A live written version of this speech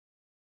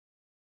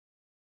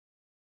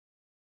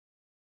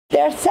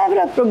There are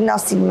several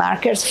prognostic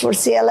markers for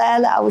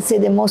CLL. I would say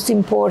the most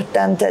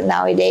important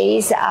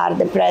nowadays are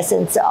the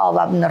presence of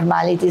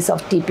abnormalities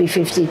of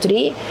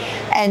TP53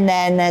 and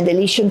then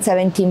deletion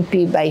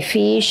 17p by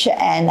FISH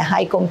and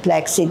high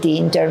complexity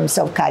in terms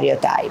of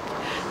karyotype.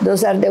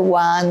 Those are the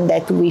ones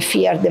that we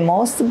fear the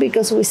most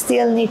because we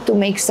still need to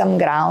make some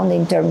ground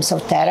in terms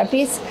of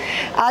therapies.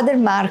 Other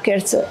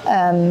markers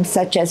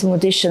such as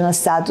mutational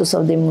status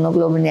of the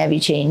immunoglobulin heavy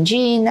chain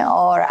gene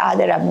or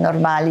other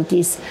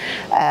abnormalities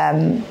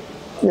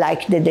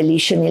like the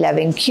deletion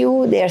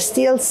 11q, they are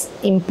still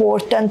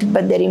important,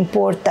 but their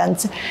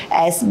importance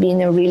has been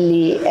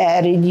really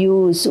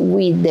reduced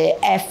with the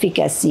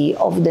efficacy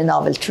of the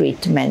novel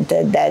treatment,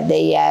 that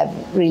they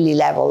have really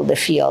leveled the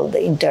field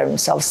in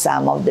terms of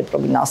some of the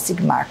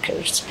prognostic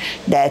markers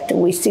that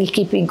we still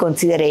keep in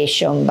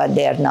consideration, but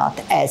they are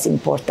not as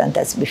important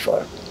as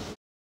before.